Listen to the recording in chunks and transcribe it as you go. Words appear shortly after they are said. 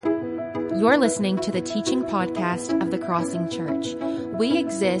You're listening to the teaching podcast of The Crossing Church. We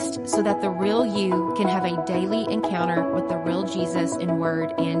exist so that the real you can have a daily encounter with the real Jesus in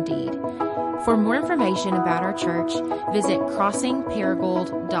word and deed. For more information about our church, visit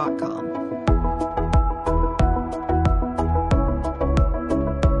crossingparagould.com.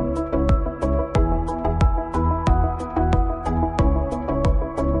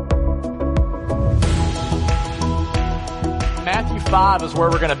 Matthew 5 is where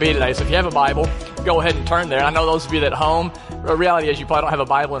we're going to be today. So if you have a Bible, go ahead and turn there. I know those of you that at home, the reality is you probably don't have a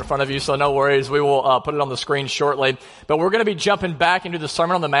Bible in front of you, so no worries. We will put it on the screen shortly. But we're going to be jumping back into the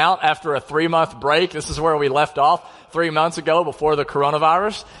Sermon on the Mount after a 3-month break. This is where we left off 3 months ago before the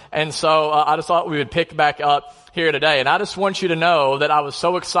coronavirus. And so I just thought we would pick back up here today. And I just want you to know that I was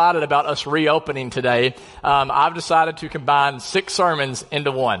so excited about us reopening today. I've decided to combine 6 sermons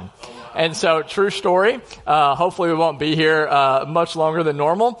into one. And so, true story. Hopefully we won't be here much longer than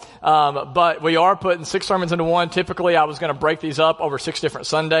normal. But we are putting 6 sermons into one. Typically, I was going to break these up over 6 different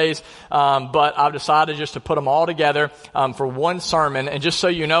Sundays. But I've decided just to put them all together for one sermon. And just so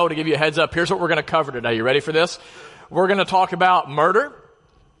you know, to give you a heads up, here's what we're going to cover today. You ready for this? We're going to talk about murder.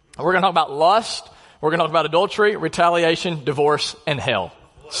 We're going to talk about lust. We're going to talk about adultery, retaliation, divorce, and hell.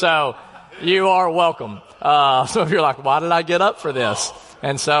 So, you are welcome. Some of you are like, why did I get up for this?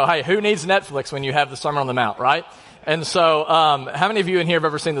 And so, hey, who needs Netflix when you have the Sermon on the Mount, right? And so, how many of you in here have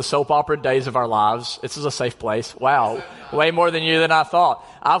ever seen the soap opera Days of Our Lives? This is a safe place. Wow. Way more than you than I thought.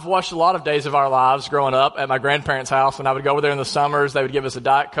 I've watched a lot of Days of Our Lives growing up at my grandparents' house. When I would go over there in the summers, they would give us a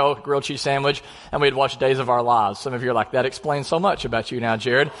Diet Coke, a grilled cheese sandwich, and we'd watch Days of Our Lives. Some of you are like, that explains so much about you now,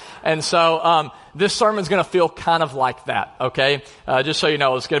 Jared. And so, this sermon's gonna feel kind of like that, okay? Just so you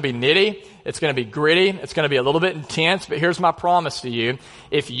know, it's gonna be nitty. It's going to be gritty. It's going to be a little bit intense, but here's my promise to you.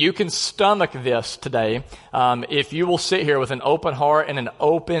 If you can stomach this today, if you will sit here with an open heart and an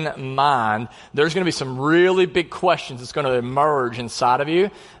open mind, there's going to be some really big questions that's going to emerge inside of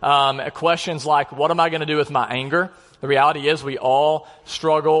you. Questions like, what am I going to do with my anger? The reality is we all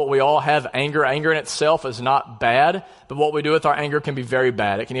struggle. We all have anger. Anger in itself is not bad, but what we do with our anger can be very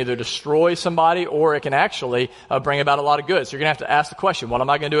bad. It can either destroy somebody or it can actually bring about a lot of good. So you're going to have to ask the question, what am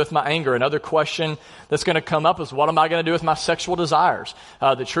I going to do with my anger? Another question that's going to come up is, what am I going to do with my sexual desires?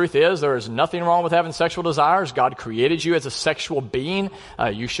 The truth is there is nothing wrong with having sexual desires. God created you as a sexual being.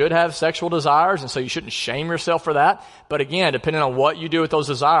 You should have sexual desires, and so you shouldn't shame yourself for that. But again, depending on what you do with those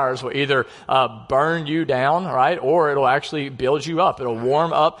desires will either burn you down, right, or it'll actually build you up. It'll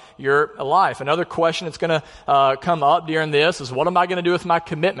warm up your life. Another question that's going to come up during this is, what am I going to do with my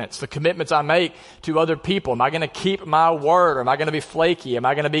commitments? The commitments I make to other people. Am I going to keep my word, or am I going to be flaky? Am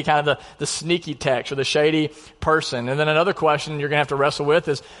I going to be kind of the sneaky text or the shady person? And then another question you're going to have to wrestle with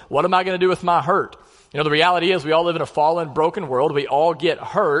is, what am I going to do with my hurt? You know, the reality is we all live in a fallen, broken world. We all get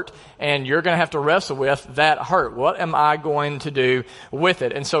hurt, and you're going to have to wrestle with that hurt. What am I going to do with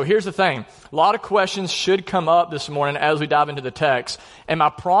it? And so here's the thing. A lot of questions should come up this morning as we dive into the text. And my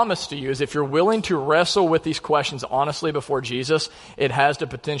promise to you is if you're willing to wrestle with these questions honestly before Jesus, it has the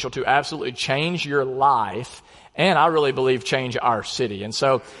potential to absolutely change your life. And I really believe change our city. And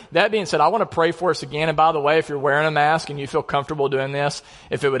so that being said, I want to pray for us again. And by the way, if you're wearing a mask and you feel comfortable doing this,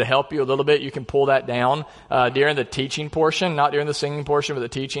 if it would help you a little bit, you can pull that down during the teaching portion, not during the singing portion, but the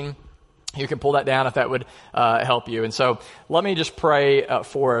teaching. You can pull that down if that would help you. And so let me just pray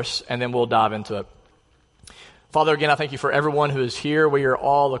for us, and then we'll dive into it. Father, again, I thank you for everyone who is here. We are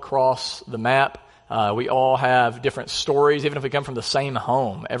all across the map. We all have different stories, even if we come from the same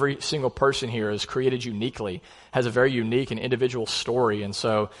home. Every single person here is created uniquely, has a very unique and individual story. And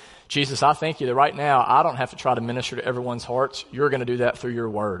so, Jesus, I thank you that right now I don't have to try to minister to everyone's hearts. You're going to do that through your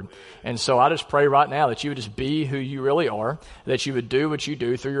word. And so I just pray right now that you would just be who you really are, that you would do what you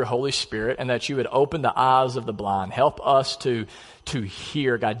do through your Holy Spirit, and that you would open the eyes of the blind. Help us to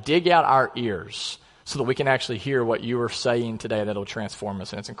hear. God, dig out our ears so that we can actually hear what you are saying today that'll transform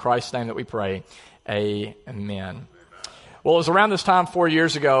us. And it's in Christ's name that we pray. Amen. Well, it was around this time 4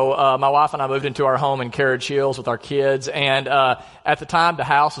 years ago, my wife and I moved into our home in Carriage Hills with our kids. And at the time, the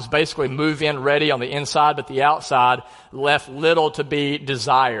house was basically move-in ready on the inside, but the outside left little to be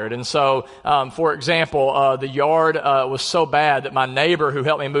desired. And so, for example, the yard was so bad that my neighbor who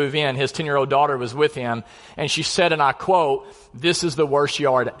helped me move in, his 10-year-old daughter was with him, and she said, and I quote, "This is the worst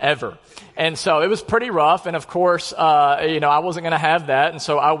yard ever." And so it was pretty rough. And of course, I wasn't going to have that. And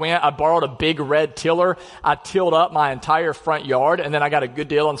so I borrowed a big red tiller. I tilled up my entire entire front yard. And then I got a good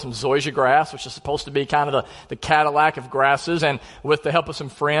deal on some zoysia grass, which is supposed to be kind of the Cadillac of grasses. And with the help of some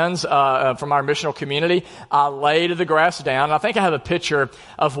friends from our missional community, I laid the grass down. And I think I have a picture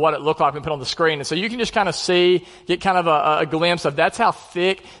of what it looked like when put on the screen. And so you can just kind of get kind of a glimpse of that's how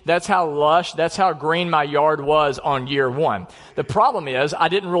thick, that's how lush, that's how green my yard was on year one. The problem is I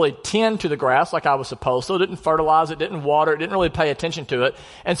didn't really tend to the grass like I was supposed to. Didn't fertilize it, didn't water it, didn't really pay attention to it.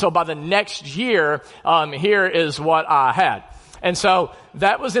 And so by the next year, here is what I had. And so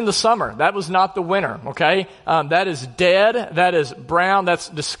that was in the summer. That was not the winter, okay? That is dead. That is brown. That's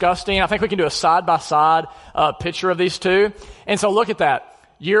disgusting. I think we can do a side-by-side picture of these two. And so look at that.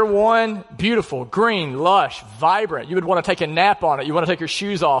 Year one, beautiful, green, lush, vibrant. You would want to take a nap on it. You want to take your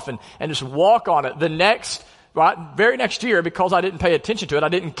shoes off and just walk on it. Very next year, because I didn't pay attention to it, I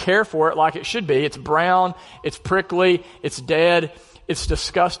didn't care for it like it should be. It's brown, it's prickly, it's dead, it's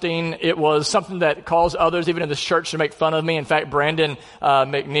disgusting. It was something that caused others, even in this church, to make fun of me. In fact, Brandon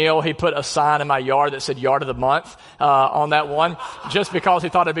McNeil, he put a sign in my yard that said Yard of the Month on that one, just because he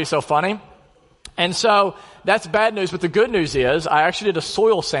thought it'd be so funny. And so that's bad news, but the good news is I actually did a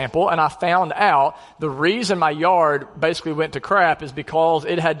soil sample and I found out the reason my yard basically went to crap is because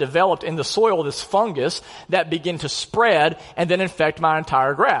it had developed in the soil this fungus that began to spread and then infect my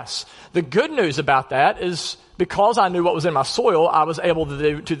entire grass. The good news about that is because I knew what was in my soil, I was able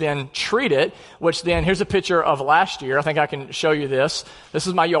to then treat it, which then, here's a picture of last year. I think I can show you this. This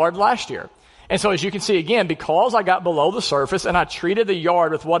is my yard last year. And so as you can see again, because I got below the surface and I treated the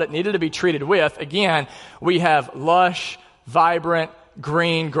yard with what it needed to be treated with, again, we have lush, vibrant,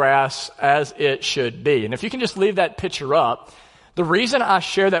 green grass as it should be. And if you can just leave that picture up, the reason I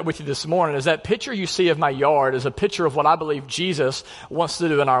share that with you this morning is that picture you see of my yard is a picture of what I believe Jesus wants to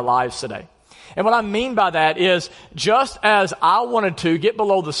do in our lives today. And what I mean by that is just as I wanted to get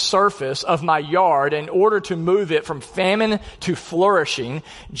below the surface of my yard in order to move it from famine to flourishing,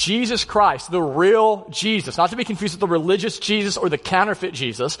 Jesus Christ, the real Jesus, not to be confused with the religious Jesus or the counterfeit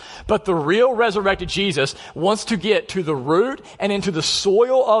Jesus, but the real resurrected Jesus wants to get to the root and into the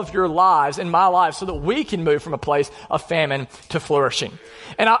soil of your lives and my life so that we can move from a place of famine to flourishing.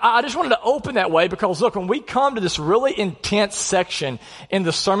 And I just wanted to open that way because look, when we come to this really intense section in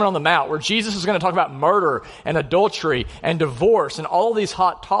the Sermon on the Mount where Jesus is going to talk about murder and adultery and divorce and all these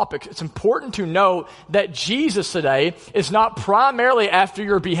hot topics, it's important to note that Jesus today is not primarily after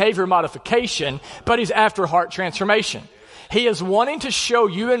your behavior modification, but he's after heart transformation. He is wanting to show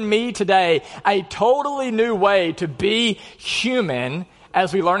you and me today a totally new way to be human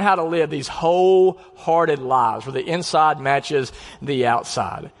as we learn how to live these wholehearted lives where the inside matches the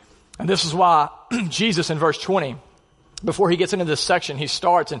outside. And this is why Jesus in verse 20, before he gets into this section, he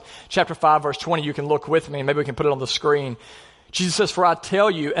starts in chapter 5, verse 20. You can look with me and maybe we can put it on the screen. Jesus says, "For I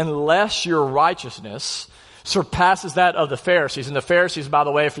tell you, unless your righteousness surpasses that of the Pharisees." And the Pharisees, by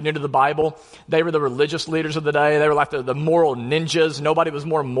the way, if you're new to the Bible, they were the religious leaders of the day. They were like the moral ninjas. Nobody was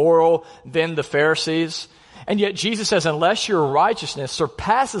more moral than the Pharisees. And yet Jesus says, unless your righteousness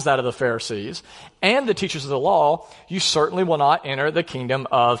surpasses that of the Pharisees and the teachers of the law, you certainly will not enter the kingdom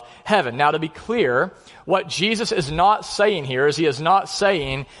of heaven. Now, to be clear, what Jesus is not saying here is he is not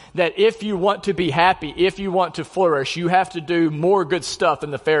saying that if you want to be happy, if you want to flourish, you have to do more good stuff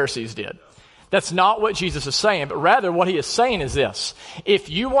than the Pharisees did. That's not what Jesus is saying, but rather what he is saying is this. If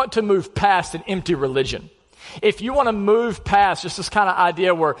you want to move past an empty religion, if you want to move past just this kind of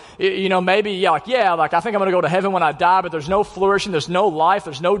idea where, maybe, I think I'm going to go to heaven when I die, but there's no flourishing, there's no life,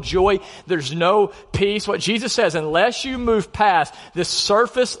 there's no joy, there's no peace. What Jesus says, unless you move past this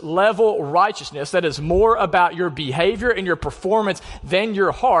surface level righteousness that is more about your behavior and your performance than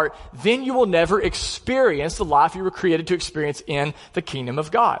your heart, then you will never experience the life you were created to experience in the kingdom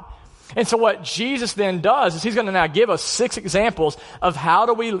of God. And so what Jesus then does is he's going to now give us 6 examples of how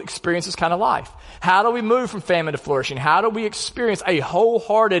do we experience this kind of life. How do we move from famine to flourishing? How do we experience a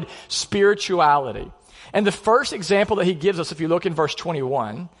wholehearted spirituality? And the first example that he gives us, if you look in verse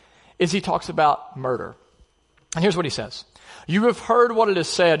 21, is he talks about murder. And here's what he says. You have heard what it is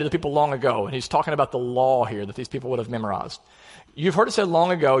said to the people long ago. And he's talking about the law here that these people would have memorized. You've heard it said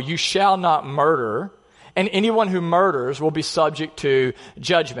long ago, you shall not murder. And anyone who murders will be subject to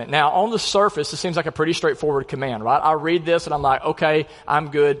judgment. Now, on the surface, it seems like a pretty straightforward command, right? I read this and I'm like, okay,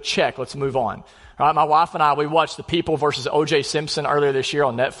 I'm good. Check. Let's move on. Right? My wife and I, we watched The People versus O.J. Simpson earlier this year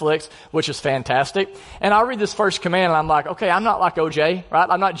on Netflix, which is fantastic. And I read this first command and I'm like, okay, I'm not like O.J., right?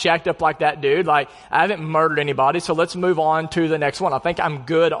 I'm not jacked up like that dude. Like, I haven't murdered anybody. So let's move on to the next one. I think I'm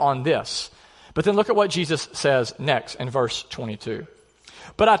good on this. But then look at what Jesus says next in verse 22.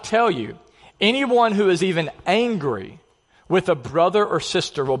 But I tell you, anyone who is even angry with a brother or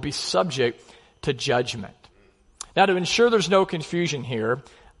sister will be subject to judgment. Now, to ensure there's no confusion here,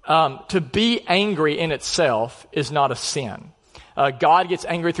 to be angry in itself is not a sin. God gets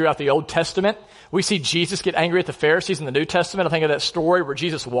angry throughout the Old Testament. We see Jesus get angry at the Pharisees in the New Testament. I think of that story where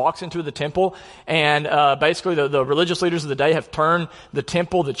Jesus walks into the temple and basically the religious leaders of the day have turned the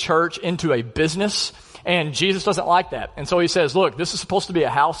temple, the church, into a business. And Jesus doesn't like that. And so he says, look, this is supposed to be a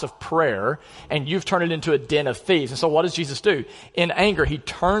house of prayer, and you've turned it into a den of thieves. And so what does Jesus do? In anger, he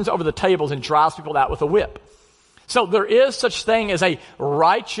turns over the tables and drives people out with a whip. So there is such thing as a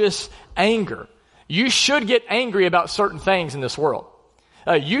righteous anger. You should get angry about certain things in this world.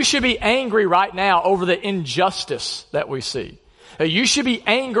 You should be angry right now over the injustice that we see. You should be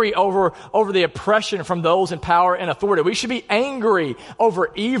angry over the oppression from those in power and authority. We should be angry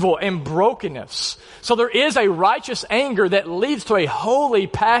over evil and brokenness. So there is a righteous anger that leads to a holy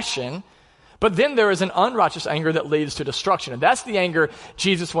passion, but then there is an unrighteous anger that leads to destruction. And that's the anger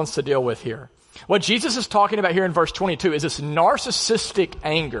Jesus wants to deal with here. What Jesus is talking about here in verse 22 is this narcissistic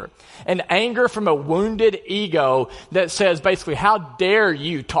anger, an anger from a wounded ego that says basically, how dare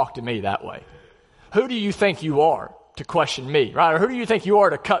you talk to me that way? Who do you think you are to question me, right? Or who do you think you are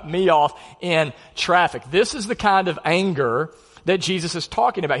to cut me off in traffic? This is the kind of anger that Jesus is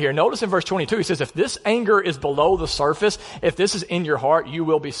talking about here. Notice in verse 22, he says, if this anger is below the surface, if this is in your heart, you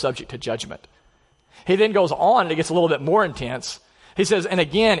will be subject to judgment. He then goes on and it gets a little bit more intense. He says, and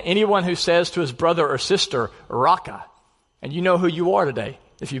again, anyone who says to his brother or sister, Raka, and you know who you are today,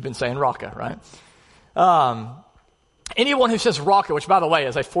 if you've been saying Raka, right? Anyone who says Raka, which by the way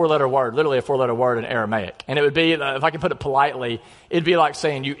is a 4-letter word, literally a 4-letter word in Aramaic. And it would be, if I can put it politely, it'd be like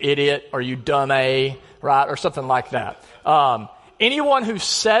saying you idiot or you dumb right? Or something like that. Anyone who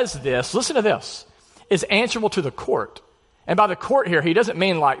says this, listen to this, is answerable to the court. And by the court here, he doesn't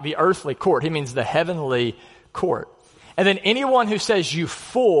mean like the earthly court. He means the heavenly court. And then anyone who says you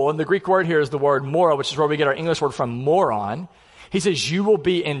fool, and the Greek word here is the word mora, which is where we get our English word from moron. He says you will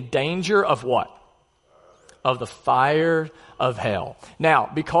be in danger of what? Of the fire of hell.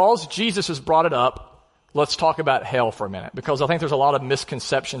 Now, because Jesus has brought it up, let's talk about hell for a minute, because I think there's a lot of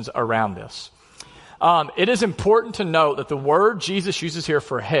misconceptions around this. It is important to note that the word Jesus uses here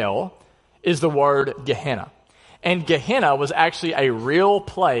for hell is the word Gehenna. And Gehenna was actually a real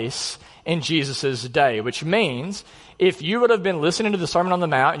place in Jesus' day, which means if you would have been listening to the Sermon on the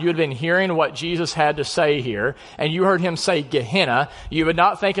Mount, you would have been hearing what Jesus had to say here, and you heard him say Gehenna, you would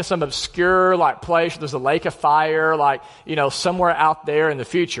not think of some obscure like place, there's a lake of fire, like, somewhere out there in the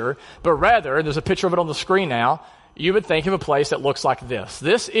future, but rather, and there's a picture of it on the screen now, you would think of a place that looks like this.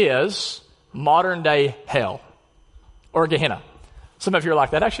 This is modern day hell, or Gehenna. Some of you are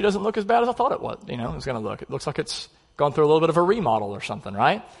like, that actually doesn't look as bad as I thought it was, it was going to look. It looks like it's gone through a little bit of a remodel or something,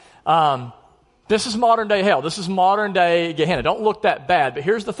 right? This is modern day hell. This is modern day Gehenna. Don't look that bad, but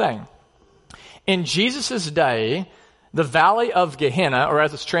here's the thing. In Jesus' day, the valley of Gehenna, or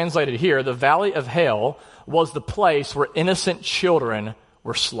as it's translated here, the valley of hell, was the place where innocent children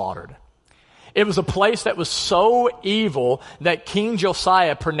were slaughtered. It was a place that was so evil that King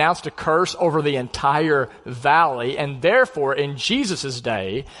Josiah pronounced a curse over the entire valley. And therefore, in Jesus'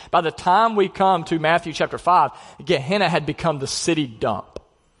 day, by the time we come to Matthew chapter 5, Gehenna had become the city dump.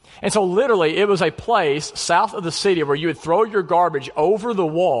 And so literally, it was a place south of the city where you would throw your garbage over the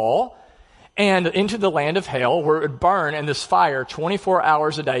wall and into the land of hell, where it would burn in this fire 24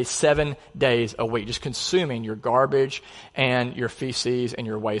 hours a day, 7 days a week, just consuming your garbage and your feces and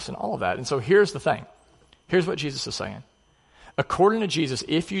your waste and all of that. And so here's the thing. Here's what Jesus is saying. According to Jesus,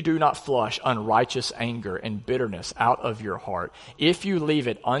 if you do not flush unrighteous anger and bitterness out of your heart, if you leave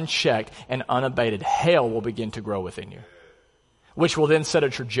it unchecked and unabated, hell will begin to grow within you, which will then set a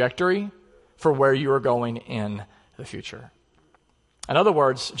trajectory for where you are going in the future. In other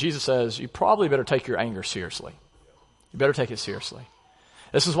words, Jesus says, you probably better take your anger seriously. You better take it seriously.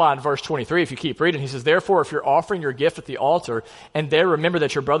 This is why in verse 23, if you keep reading, he says, therefore, if you're offering your gift at the altar and there remember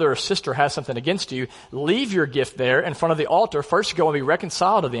that your brother or sister has something against you, leave your gift there in front of the altar. First go and be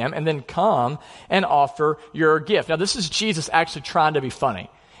reconciled to them, and then come and offer your gift. Now, this is Jesus actually trying to be funny.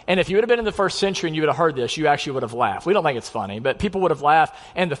 And if you would have been in the first century and you would have heard this, you actually would have laughed. We don't think it's funny, but people would have laughed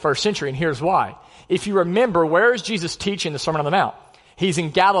in the first century, and here's why. If you remember, where is Jesus teaching the Sermon on the Mount? He's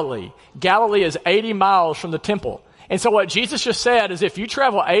in Galilee. Galilee is 80 miles from the temple. And so what Jesus just said is if you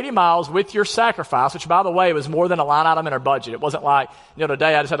travel 80 miles with your sacrifice, which by the way was more than a line item in our budget. It wasn't like,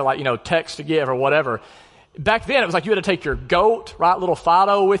 today I just had to text to give or whatever. Back then it was like you had to take your goat, right, little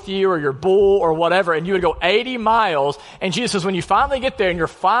Fido with you, or your bull or whatever, and you would go 80 miles. And Jesus says when you finally get there and you're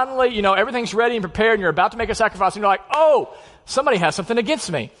finally, everything's ready and prepared and you're about to make a sacrifice and you're like, oh, somebody has something against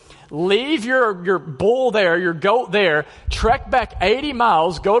me. Leave your bull there, your goat there, trek back 80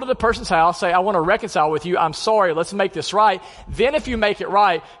 miles, go to the person's house, say, I want to reconcile with you. I'm sorry. Let's make this right. Then if you make it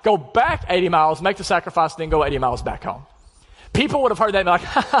right, go back 80 miles, make the sacrifice, then go 80 miles back home. People would have heard that and be like,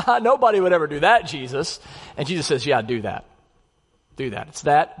 ha, ha, ha, nobody would ever do that, Jesus. And Jesus says, yeah, do that. Do that. It's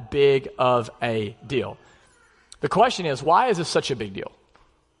that big of a deal. The question is, why is this such a big deal?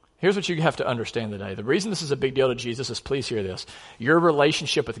 Here's what you have to understand today. The reason this is a big deal to Jesus is, please hear this. Your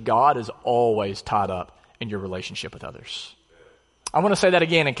relationship with God is always tied up in your relationship with others. I want to say that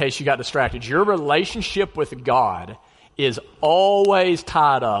again in case you got distracted. Your relationship with God is always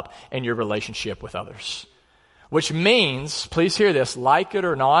tied up in your relationship with others. Which means, please hear this, like it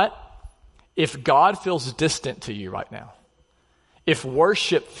or not, if God feels distant to you right now, if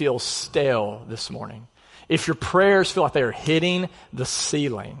worship feels stale this morning, if your prayers feel like they are hitting the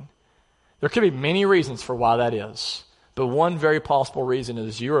ceiling, there could be many reasons for why that is. But one very possible reason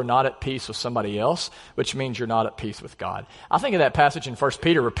is you are not at peace with somebody else, which means you're not at peace with God. I think of that passage in 1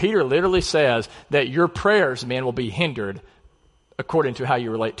 Peter where Peter literally says that your prayers, man, will be hindered according to how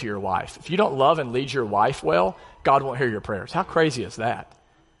you relate to your wife. If you don't love and lead your wife well, God won't hear your prayers. How crazy is that?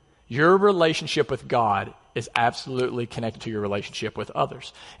 Your relationship with God is absolutely connected to your relationship with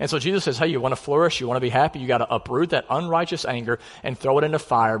others. And so Jesus says, hey, you want to flourish, you want to be happy, you got to uproot that unrighteous anger and throw it into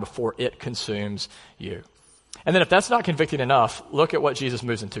fire before it consumes you. And then if that's not convicting enough, look at what Jesus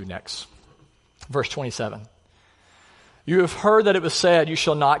moves into next. Verse 27. You have heard that it was said, you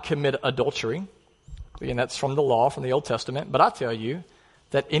shall not commit adultery. Again, that's from the law, from the Old Testament. But I tell you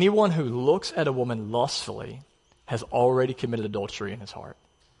that anyone who looks at a woman lustfully has already committed adultery in his heart.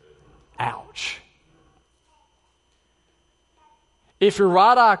 Ouch. If your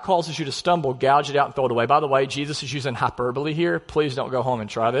right eye causes you to stumble, gouge it out and throw it away. By the way, Jesus is using hyperbole here. Please don't go home and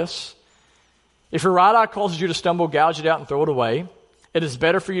try this. If your right eye causes you to stumble, gouge it out and throw it away. It is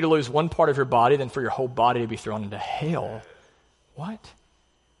better for you to lose one part of your body than for your whole body to be thrown into hell. What?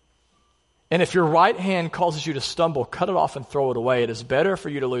 And if your right hand causes you to stumble, cut it off and throw it away. It is better for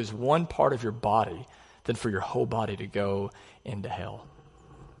you to lose one part of your body than for your whole body to go into hell.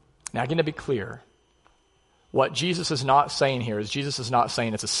 Now, again, to be clear, what Jesus is not saying here is Jesus is not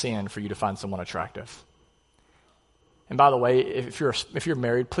saying it's a sin for you to find someone attractive. And by the way, if you're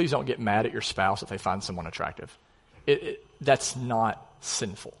married, please don't get mad at your spouse if they find someone attractive. That's not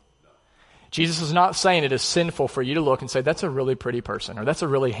sinful. Jesus is not saying it is sinful for you to look and say, that's a really pretty person or that's a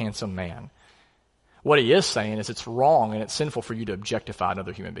really handsome man. What he is saying is it's wrong and it's sinful for you to objectify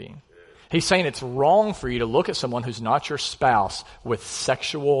another human being. He's saying it's wrong for you to look at someone who's not your spouse with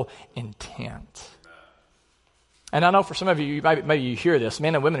sexual intent. And I know for some of you, maybe you hear this,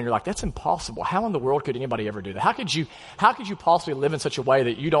 men and women, and you're like, that's impossible. How in the world could anybody ever do that? How could you possibly live in such a way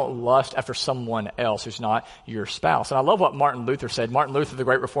that you don't lust after someone else who's not your spouse? And I love what Martin Luther said. Martin Luther, the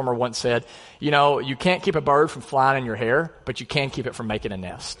great reformer, once said, you can't keep a bird from flying in your hair, but you can keep it from making a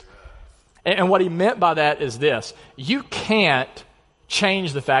nest. And what he meant by that is this. You can't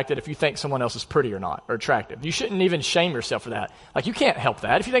change the fact that if you think someone else is pretty or not, or attractive. You shouldn't even shame yourself for that. Like, you can't help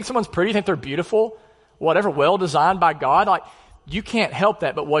that. If you think someone's pretty, you think they're beautiful, whatever, well designed by God, like, you can't help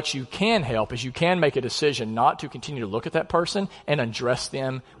that. But what you can help is you can make a decision not to continue to look at that person and address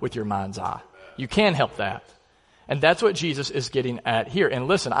them with your mind's eye. You can help that. And that's what Jesus is getting at here. And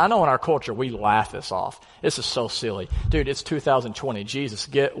listen, I know in our culture we laugh this off. This is so silly. Dude, it's 2020. Jesus,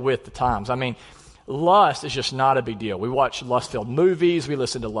 get with the times. I mean, lust is just not a big deal. We watch lust-filled movies. We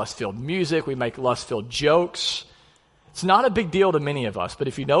listen to lust-filled music. We make lust-filled jokes. It's not a big deal to many of us. But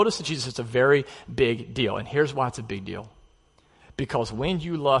if you notice that Jesus, it's a very big deal. And here's why it's a big deal. Because when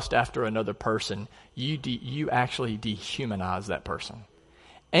you lust after another person, you actually dehumanize that person.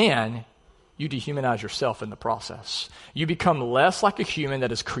 And you dehumanize yourself in the process. You become less like a human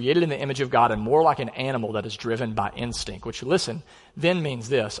that is created in the image of God and more like an animal that is driven by instinct, which, listen, then means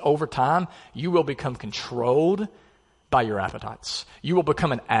this. Over time, you will become controlled by your appetites. You will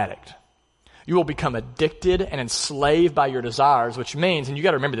become an addict. You will become addicted and enslaved by your desires, which means, and you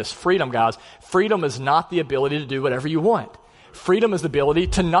got to remember this, freedom, guys, freedom is not the ability to do whatever you want. Freedom is the ability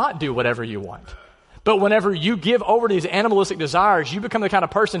to not do whatever you want. But whenever you give over to these animalistic desires, you become the kind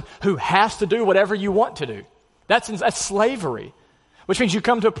of person who has to do whatever you want to do. That's slavery, which means you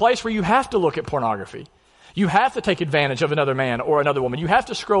come to a place where you have to look at pornography. You have to take advantage of another man or another woman. You have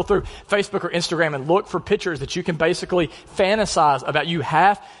to scroll through Facebook or Instagram and look for pictures that you can basically fantasize about. You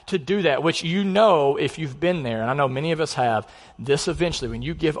have to do that, which you know if you've been there, and I know many of us have, this eventually, when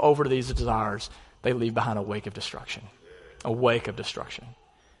you give over to these desires, they leave behind a wake of destruction. A wake of destruction.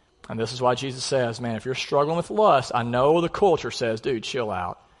 And this is why Jesus says, man, if you're struggling with lust, I know the culture says, dude, chill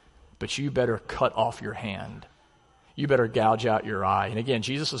out. But you better cut off your hand. you better gouge out your eye. And again,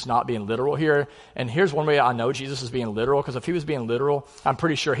 Jesus is not being literal here. And here's one way I know Jesus is being literal, because if he was being literal, I'm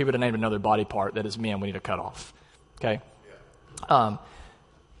pretty sure he would have named another body part that as men we need to cut off. Okay?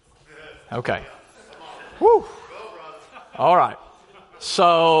 Okay. Woo. All right.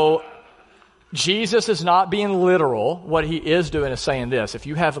 So Jesus is not being literal. What he is doing is saying this: if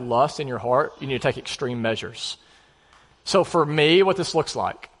you have lust in your heart, you need to take extreme measures. So for me, what this looks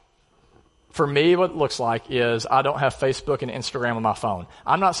like, is I don't have Facebook and Instagram on my phone.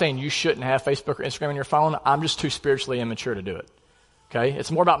 I'm not saying you shouldn't have Facebook or Instagram on your phone. I'm just too spiritually immature to do it. Okay?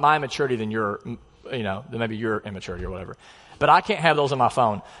 It's more about my immaturity than than maybe your immaturity or whatever. But I can't have those on my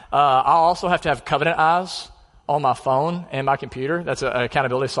phone. I also have to have Covenant Eyes on my phone and my computer. That's an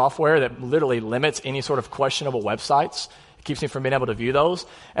accountability software that literally limits any sort of questionable websites. It keeps me from being able to view those.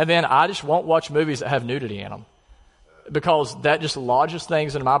 And then I just won't watch movies that have nudity in them, because that just lodges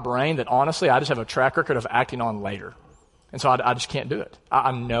things in my brain that honestly I just have a track record of acting on later. And so I just can't do it.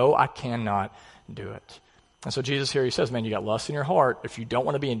 I know I cannot do it. And so Jesus here, he says, man, you got lust in your heart. If you don't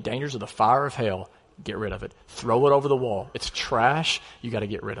want to be in dangers of the fire of hell, get rid of it. Throw it over the wall. It's trash. You got to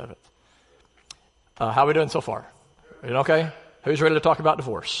get rid of it. How are we doing so far? Are you okay? Who's ready to talk about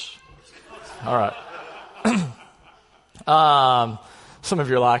divorce? All right. Some of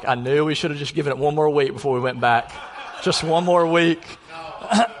you are like, I knew we should have just given it one more week before we went back. Just one more week.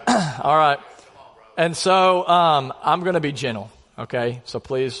 All right. And so I'm going to be gentle, okay? So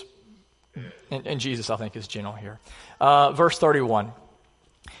please, and Jesus, I think, is gentle here. Verse 31.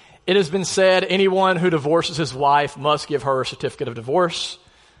 It has been said, anyone who divorces his wife must give her a certificate of divorce.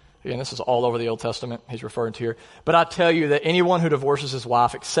 Again, this is all over the Old Testament he's referring to here. But I tell you that anyone who divorces his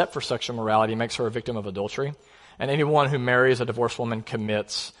wife except for sexual immorality makes her a victim of adultery. And anyone who marries a divorced woman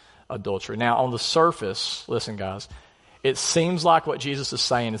commits adultery. Now, on the surface, listen, guys, it seems like what Jesus is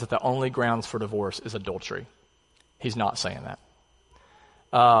saying is that the only grounds for divorce is adultery. He's not saying that.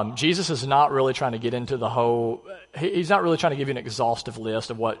 Jesus is not really trying to get into the whole, he's not really trying to give you an exhaustive list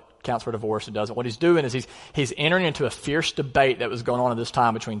of what counts for divorce and doesn't. What he's doing is he's entering into a fierce debate that was going on at this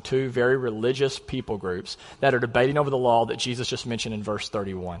time between two very religious people groups that are debating over the law that Jesus just mentioned in verse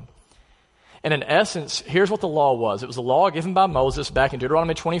 31. And in essence, here's what the law was. It was a law given by Moses back in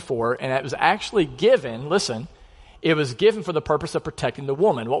Deuteronomy 24, and it was actually given, listen, it was given for the purpose of protecting the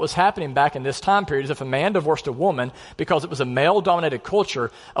woman. What was happening back in this time period is if a man divorced a woman, because it was a male-dominated culture,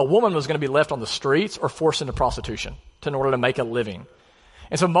 a woman was going to be left on the streets or forced into prostitution in order to make a living.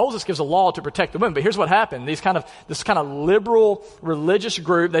 And so Moses gives a law to protect the women. But here's what happened. This kind of liberal religious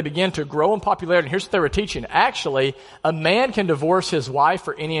group, they began to grow in popularity. And here's what they were teaching. Actually, a man can divorce his wife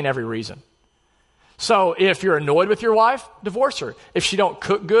for any and every reason. So if you're annoyed with your wife, divorce her. If she don't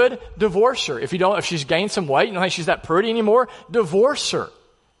cook good, divorce her. If she's gained some weight, you don't think she's that pretty anymore, divorce her.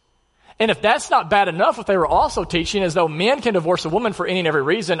 And if that's not bad enough, what they were also teaching is though men can divorce a woman for any and every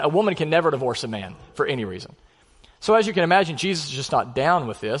reason, a woman can never divorce a man for any reason. So as you can imagine, Jesus is just not down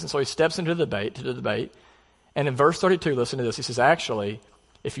with this. And so he steps into the debate. And in verse 32, listen to this. He says, actually,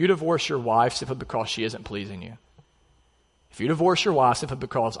 if you divorce your wife simply because she isn't pleasing you, if you divorce your wife simply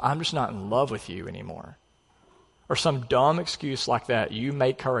because I'm just not in love with you anymore, or some dumb excuse like that, you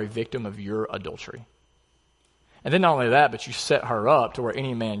make her a victim of your adultery. And then not only that, but you set her up to where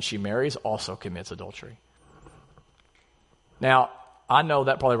any man she marries also commits adultery. Now, I know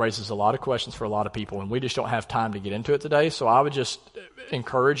that probably raises a lot of questions for a lot of people, and we just don't have time to get into it today. So I would just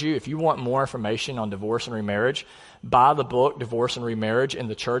encourage you, if you want more information on divorce and remarriage, buy the book Divorce and Remarriage in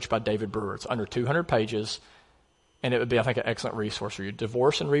the Church by David Brewer. It's under 200 pages. And it would be, I think, an excellent resource for you.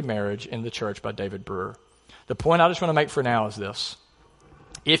 Divorce and Remarriage in the Church by David Brewer. The point I just want to make for now is this.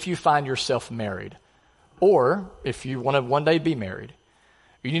 If you find yourself married, or if you want to one day be married,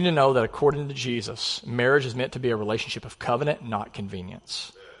 you need to know that according to Jesus, marriage is meant to be a relationship of covenant, not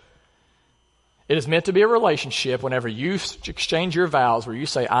convenience. It is meant to be a relationship whenever you exchange your vows where you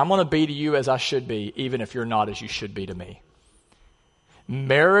say, I'm going to be to you as I should be, even if you're not as you should be to me.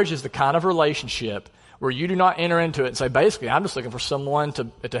 Marriage is the kind of relationship where you do not enter into it and say, basically, I'm just looking for someone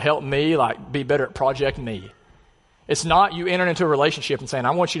to help me, like, be better at Project Me. It's not you enter into a relationship and saying,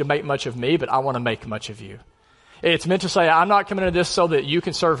 I want you to make much of me, but I want to make much of you. It's meant to say, I'm not coming into this so that you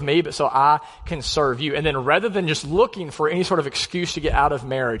can serve me, but so I can serve you. And then rather than just looking for any sort of excuse to get out of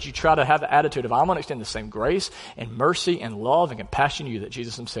marriage, you try to have the attitude of, I'm going to extend the same grace and mercy and love and compassion to you that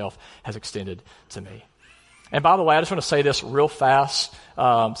Jesus himself has extended to me. And by the way, I just want to say this real fast,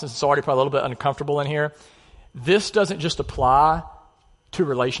 since it's already probably a little bit uncomfortable in here. This doesn't just apply to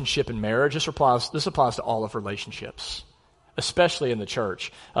relationship and marriage. This applies to all of relationships, especially in the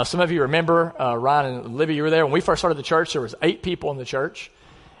church. Some of you remember, Ryan and Libby, you were there. When we first started the church, there was 8 people in the church.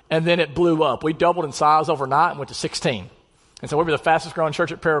 And then it blew up. We doubled in size overnight and went to 16. And so we were the fastest growing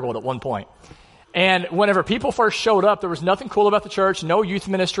church at Paragould at one point. And whenever people first showed up, there was nothing cool about the church, no youth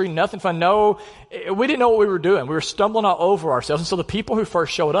ministry, nothing fun, we didn't know what we were doing. We were stumbling all over ourselves. And so the people who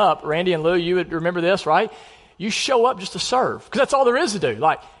first showed up, Randy and Lou, you would remember this, right? You show up just to serve, because that's all there is to do.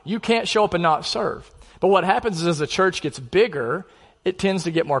 Like, you can't show up and not serve. But what happens is as the church gets bigger, it tends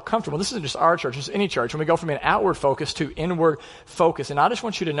to get more comfortable. This isn't just our church, it's any church. When we go from an outward focus to inward focus. And I just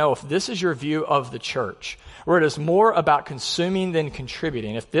want you to know, if this is your view of the church, where it is more about consuming than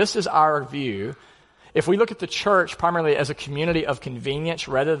contributing, if this is our view, if we look at the church primarily as a community of convenience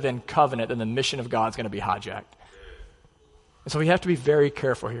rather than covenant, then the mission of God is going to be hijacked. And so we have to be very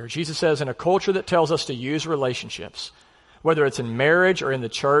careful here. Jesus says, in a culture that tells us to use relationships, whether it's in marriage or in the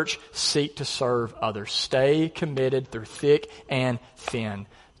church, seek to serve others. Stay committed through thick and thin.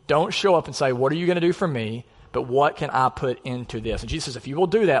 Don't show up and say, what are you going to do for me? But what can I put into this? And Jesus says, if you will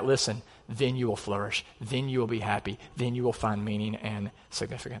do that, listen, then you will flourish. Then you will be happy. Then you will find meaning and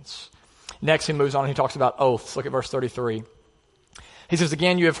significance. Next, he moves on and he talks about oaths. Look at verse 33. He says,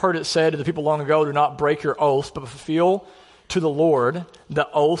 again, you have heard it said to the people long ago, do not break your oaths, but fulfill to the Lord the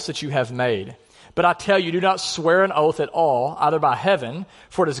oaths that you have made. But I tell you, do not swear an oath at all, either by heaven,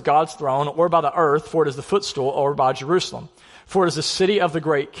 for it is God's throne, or by the earth, for it is the footstool, or by Jerusalem, for it is the city of the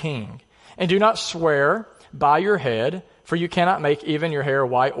great king. And do not swear by your head, for you cannot make even your hair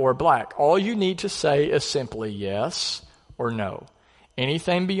white or black. All you need to say is simply yes or no.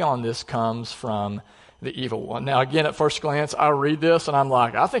 Anything beyond this comes from the evil one. Now, again, at first glance, I read this and I'm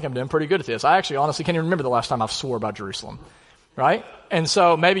like, I think I'm doing pretty good at this. I actually honestly can't even remember the last time I've swore by Jerusalem. Right? And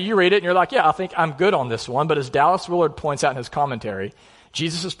so maybe you read it and you're like, yeah, I think I'm good on this one. But as Dallas Willard points out in his commentary,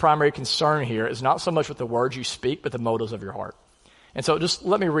 Jesus' primary concern here is not so much with the words you speak, but the motives of your heart. And so just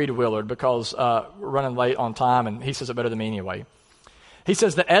let me read Willard, because we're running late on time and he says it better than me anyway. He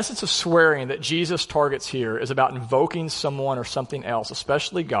says the essence of swearing that Jesus targets here is about invoking someone or something else,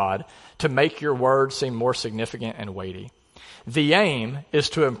 especially God, to make your words seem more significant and weighty. The aim is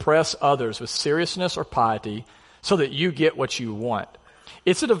to impress others with seriousness or piety so that you get what you want.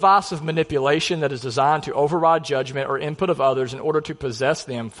 It's a device of manipulation that is designed to override judgment or input of others in order to possess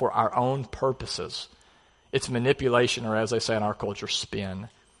them for our own purposes. It's manipulation, or as they say in our culture, spin.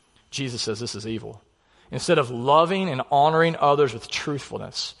 Jesus says this is evil. Instead of loving and honoring others with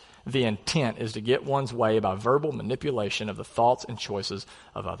truthfulness, the intent is to get one's way by verbal manipulation of the thoughts and choices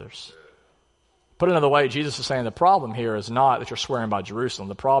of others. Put another way, Jesus is saying the problem here is not that you're swearing by Jerusalem.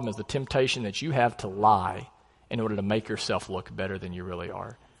 The problem is the temptation that you have to lie in order to make yourself look better than you really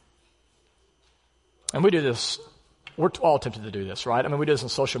are. And we do this, we're all tempted to do this, right? I mean, we do this on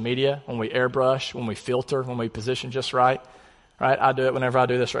social media, when we airbrush, when we filter, when we position just right? I do it whenever I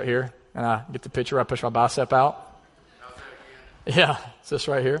do this right here, and I get the picture, I push my bicep out. Yeah, it's this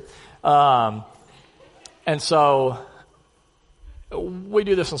right here. And so we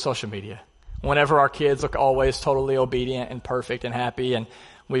do this on social media. Whenever our kids look always totally obedient and perfect and happy, and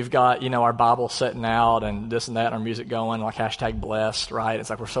we've got, our Bible setting out and this and that, and our music going, like #blessed, right? It's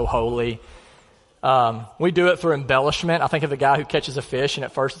like we're so holy. We do it through embellishment. I think of the guy who catches a fish, and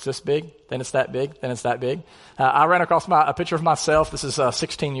at first it's this big, then it's that big, then it's that big. I ran across a picture of myself. This is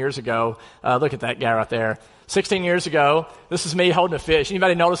 16 years ago. Look at that guy right there. 16 years ago, this is me holding a fish.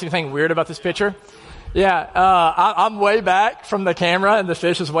 Anybody notice anything weird about this picture? Yeah, I'm way back from the camera, and the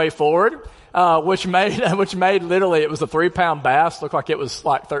fish is way forward. Which made literally, it was a 3-pound bass, looked like it was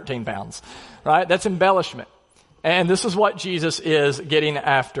like 13 pounds, right? That's embellishment. And this is what Jesus is getting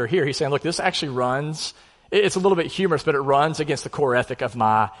after here. He's saying, look, this actually runs, it's a little bit humorous, but it runs against the core ethic of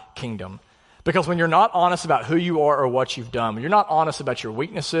my kingdom. Because when you're not honest about who you are or what you've done, when you're not honest about your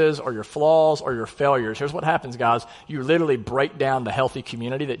weaknesses or your flaws or your failures, here's what happens, guys. You literally break down the healthy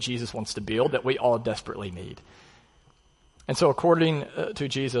community that Jesus wants to build, that we all desperately need. And so according to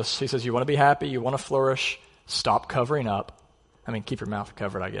Jesus, he says, you want to be happy, you want to flourish, stop covering up. I mean, keep your mouth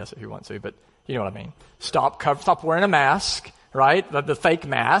covered, I guess, if you want to, but you know what I mean. Stop wearing a mask, right? The fake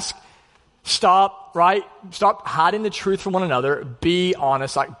mask. Stop hiding the truth from one another. Be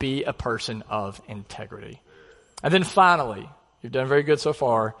honest, be a person of integrity. And then finally, you've done very good so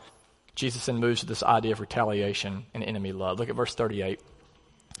far, Jesus then moves to this idea of retaliation and enemy love. Look at verse 38.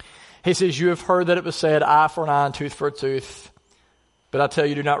 He says, you have heard that it was said, eye for an eye and tooth for a tooth. But I tell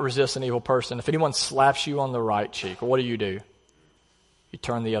you, do not resist an evil person. If anyone slaps you on the right cheek, what do? You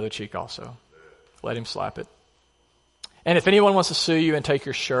turn the other cheek also. Let him slap it. And if anyone wants to sue you and take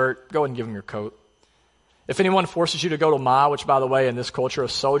your shirt, go ahead and give him your coat. If anyone forces you to go to a mile, which by the way, in this culture,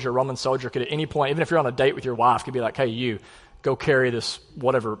 a Roman soldier could at any point, even if you're on a date with your wife, could be like, hey, you, go carry this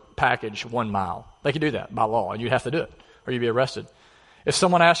whatever package 1 mile. They could do that by law, and you'd have to do it, or you'd be arrested. If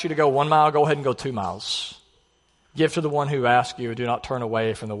someone asks you to go 1 mile, go ahead and go 2 miles. Give to the one who asks you. Do not turn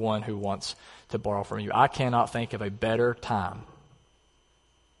away from the one who wants to borrow from you. I cannot think of a better time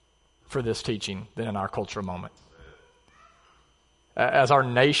for this teaching than in our cultural moment. As our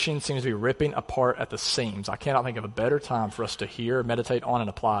nation seems to be ripping apart at the seams, I cannot think of a better time for us to hear, meditate on, and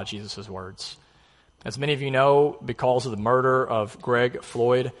apply Jesus' words. As many of you know, because of the murder of Greg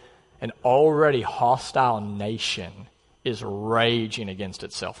Floyd, an already hostile nation is raging against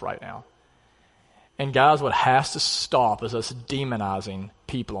itself right now. And guys, what has to stop is us demonizing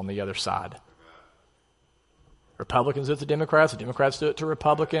people on the other side. Republicans do it to Democrats, the Democrats do it to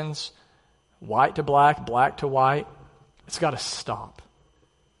Republicans, white to black, black to white. It's got to stop.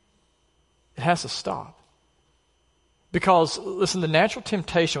 It has to stop. Because, listen, the natural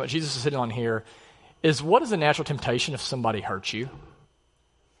temptation, what Jesus is hitting on here, is what is the natural temptation if somebody hurts you?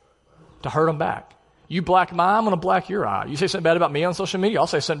 To hurt them back. You black my eye, I'm going to black your eye. You say something bad about me on social media, I'll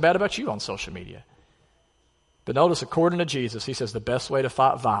say something bad about you on social media. But notice, according to Jesus, he says the best way to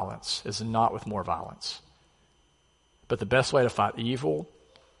fight violence is not with more violence. But the best way to fight evil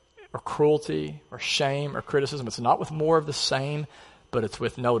or cruelty or shame or criticism, it's not with more of the same, but it's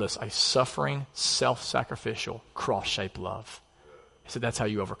with, notice, a suffering, self-sacrificial, cross-shaped love. He said that's how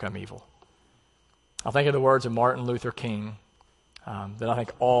you overcome evil. I think of the words of Martin Luther King that I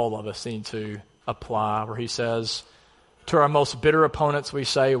think all of us need to apply, where he says, to our most bitter opponents we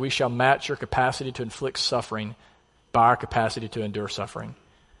say, we shall match your capacity to inflict suffering by our capacity to endure suffering.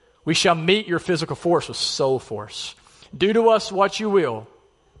 We shall meet your physical force with soul force. Do to us what you will,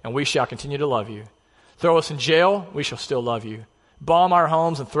 and we shall continue to love you. Throw us in jail, we shall still love you. Bomb our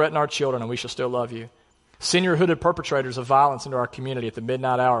homes and threaten our children, and we shall still love you. Send your hooded perpetrators of violence into our community at the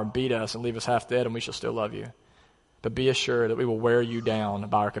midnight hour and beat us and leave us half dead, and we shall still love you. But be assured that we will wear you down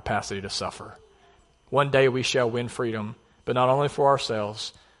by our capacity to suffer. One day we shall win freedom, but not only for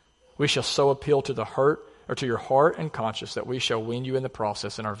ourselves. We shall so appeal to the hurt or to your heart and conscience that we shall win you in the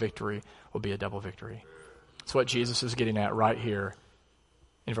process, and our victory will be a double victory. That's what Jesus is getting at right here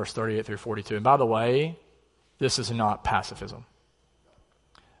in verse 38 through 42. And by the way, this is not pacifism.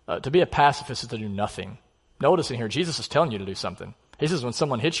 To be a pacifist is to do nothing. Notice in here, Jesus is telling you to do something. He says when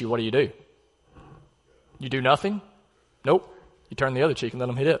someone hits you, what do? You do nothing? Nope. You turn the other cheek and let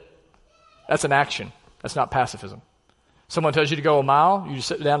them hit it. That's an action. That's not pacifism. Someone tells you to go a mile, you just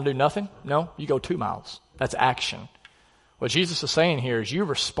sit down and do nothing? No, you go 2 miles. That's action. What Jesus is saying here is you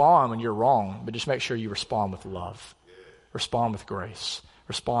respond when you're wrong, but just make sure you respond with love. Respond with grace.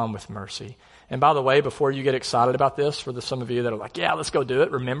 Respond with mercy. And by the way, before you get excited about this, for some of you that are like, yeah, let's go do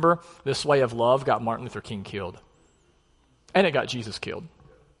it, remember, this way of love got Martin Luther King killed. And it got Jesus killed.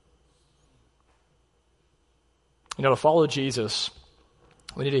 You know, to follow Jesus,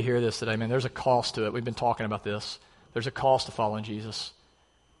 we need to hear this today, man. There's a cost to it. We've been talking about this. There's a cost to following Jesus.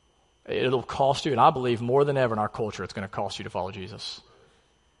 It'll cost you, and I believe more than ever in our culture, it's going to cost you to follow Jesus.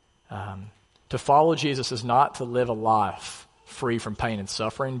 To follow Jesus is not to live a life free from pain and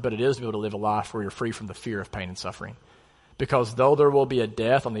suffering, but it is to be able to live a life where you're free from the fear of pain and suffering. Because though there will be a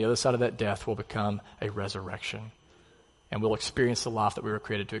death, on the other side of that death will become a resurrection. And we'll experience the life that we were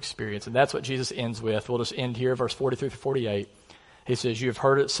created to experience. And that's what Jesus ends with. We'll just end here, verse 43 through 48. He says, you have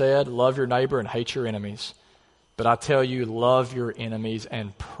heard it said, love your neighbor and hate your enemies. But I tell you, love your enemies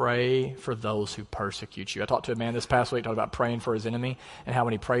and pray for those who persecute you. I talked to a man this past week talking about praying for his enemy, and how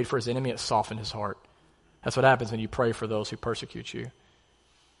when he prayed for his enemy, it softened his heart. That's what happens when you pray for those who persecute you.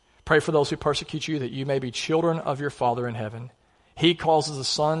 Pray for those who persecute you, that you may be children of your Father in heaven. He causes the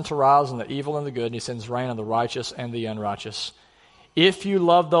sun to rise on the evil and the good, and he sends rain on the righteous and the unrighteous. If you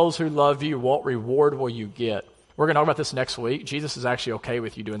love those who love you, what reward will you get? We're going to talk about this next week. Jesus is actually okay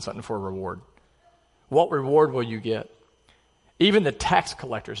with you doing something for a reward. What reward will you get? Even the tax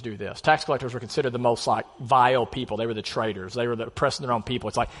collectors do this. Tax collectors were considered the most vile people. They were the traitors. They were the oppressing their own people.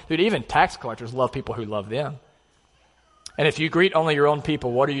 It's like, dude, even tax collectors love people who love them. And if you greet only your own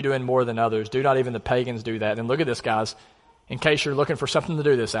people, what are you doing more than others? Do not even the pagans do that? And look at this, guys. In case you're looking for something to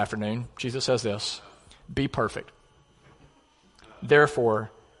do this afternoon, Jesus says this, be perfect. Therefore,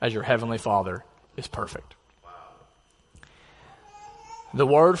 as your heavenly Father is perfect. The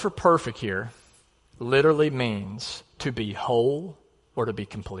word for perfect here literally means to be whole or to be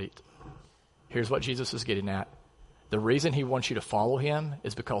complete. Here's what Jesus is getting at. The reason he wants you to follow him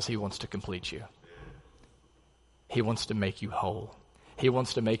is because he wants to complete you. He wants to make you whole. He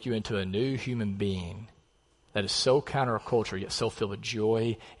wants to make you into a new human being that is so counterculture, yet so filled with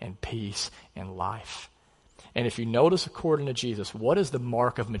joy and peace and life. And if you notice, according to Jesus, what is the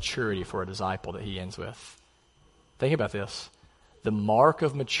mark of maturity for a disciple that he ends with? Think about this. The mark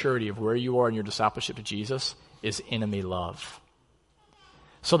of maturity of where you are in your discipleship to Jesus is enemy love.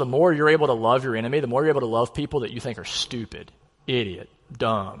 So the more you're able to love your enemy, the more you're able to love people that you think are stupid, idiot,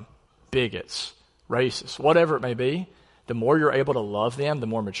 dumb, bigots, racist, whatever it may be, the more you're able to love them, the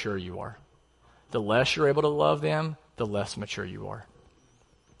more mature you are. The less you're able to love them, the less mature you are.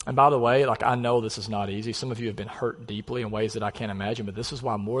 And by the way, I know this is not easy. Some of you have been hurt deeply in ways that I can't imagine, but this is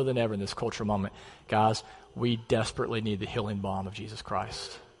why more than ever in this cultural moment, guys, we desperately need the healing balm of Jesus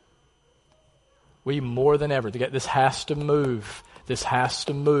Christ. We more than ever, this has to move. This has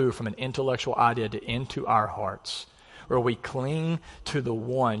to move from an intellectual idea into our hearts, where we cling to the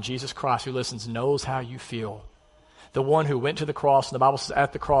one, Jesus Christ, who listens, knows how you feel. The one who went to the cross, and the Bible says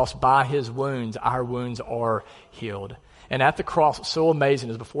at the cross, by his wounds, our wounds are healed. And at the cross, what's so amazing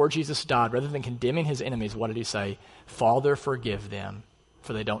is before Jesus died, rather than condemning his enemies, what did he say? Father, forgive them,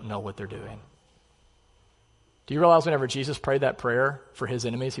 for they don't know what they're doing. Do you realize whenever Jesus prayed that prayer for his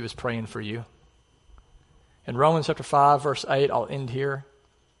enemies, he was praying for you? In Romans chapter 5, verse 8, I'll end here.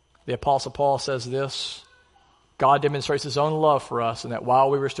 The Apostle Paul says this: God demonstrates his own love for us, and that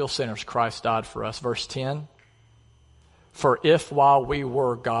while we were still sinners, Christ died for us. Verse 10, for if while we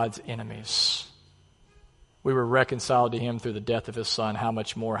were God's enemies, we were reconciled to him through the death of his Son, how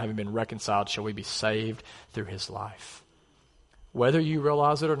much more, having been reconciled, shall we be saved through his life? Whether you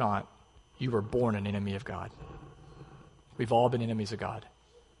realize it or not, you were born an enemy of God. We've all been enemies of God.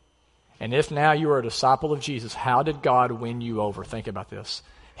 And if now you are a disciple of Jesus, how did God win you over? Think about this.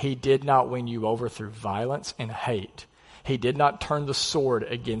 He did not win you over through violence and hate. He did not turn the sword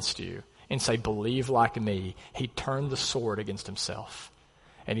against you and say, believe like me. He turned the sword against himself.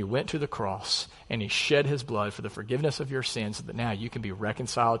 And he went to the cross, and he shed his blood for the forgiveness of your sins, so that now you can be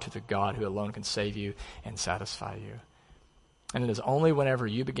reconciled to the God who alone can save you and satisfy you. And it is only whenever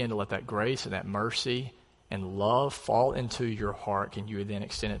you begin to let that grace and that mercy and love fall into your heart can you then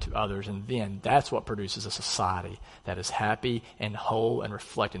extend it to others. And then that's what produces a society that is happy and whole and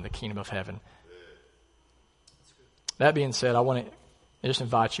reflecting the kingdom of heaven. That being said, I want to just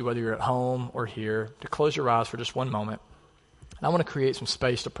invite you, whether you're at home or here, to close your eyes for just one moment. And I want to create some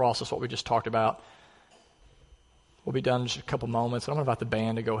space to process what we just talked about. We'll be done in just a couple moments. And I'm going to invite the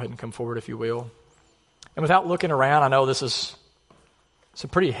band to go ahead and come forward, if you will. And without looking around, I know this is some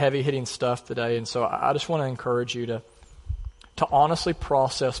pretty heavy-hitting stuff today, and so I just want to encourage you to honestly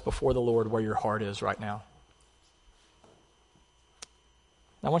process before the Lord where your heart is right now.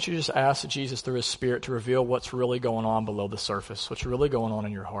 I want you to just ask Jesus through his Spirit to reveal what's really going on below the surface, what's really going on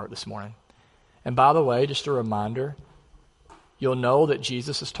in your heart this morning. And by the way, just a reminder, you'll know that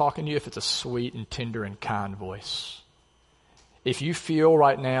Jesus is talking to you if it's a sweet and tender and kind voice. If you feel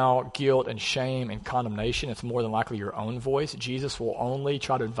right now guilt and shame and condemnation, it's more than likely your own voice. Jesus will only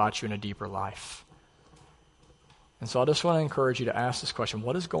try to invite you in a deeper life. And so I just want to encourage you to ask this question: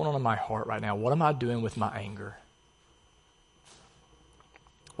 what is going on in my heart right now? What am I doing with my anger?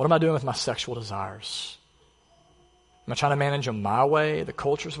 What am I doing with my sexual desires? Am I trying to manage them my way, the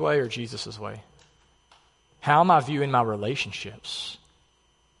culture's way, or Jesus' way? How am I viewing my relationships?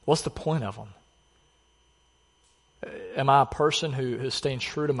 What's the point of them? Am I a person who is staying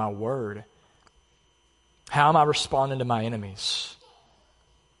true to my word? How am I responding to my enemies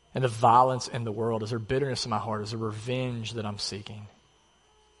and the violence in the world? Is there bitterness in my heart? Is there revenge that I'm seeking?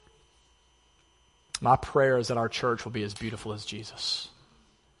 My prayer is that our church will be as beautiful as Jesus,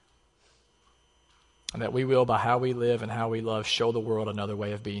 and that we will, by how we live and how we love, show the world another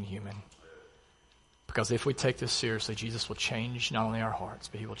way of being human. Because if we take this seriously, Jesus will change not only our hearts,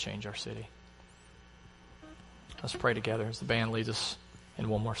 but he will change our city. Let's pray together as the band leads us in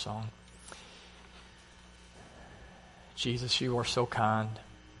one more song. Jesus, you are so kind.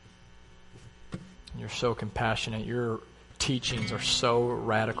 You're so compassionate. Your teachings are so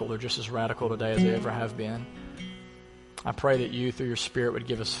radical. They're just as radical today as they ever have been. I pray that you, through your Spirit, would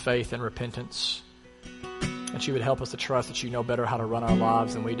give us faith and repentance, that you would help us to trust that you know better how to run our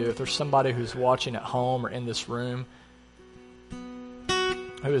lives than we do. If there's somebody who's watching at home or in this room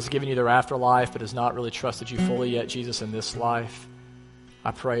who has given you their afterlife but has not really trusted you fully yet, Jesus, in this life, I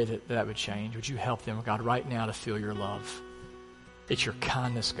pray that would change. Would you help them, God, right now to feel your love? It's your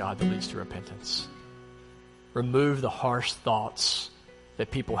kindness, God, that leads to repentance. Remove the harsh thoughts that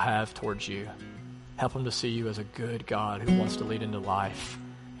people have towards you. Help them to see you as a good God who wants to lead into life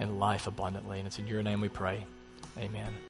and life abundantly. And it's in your name we pray. Amen.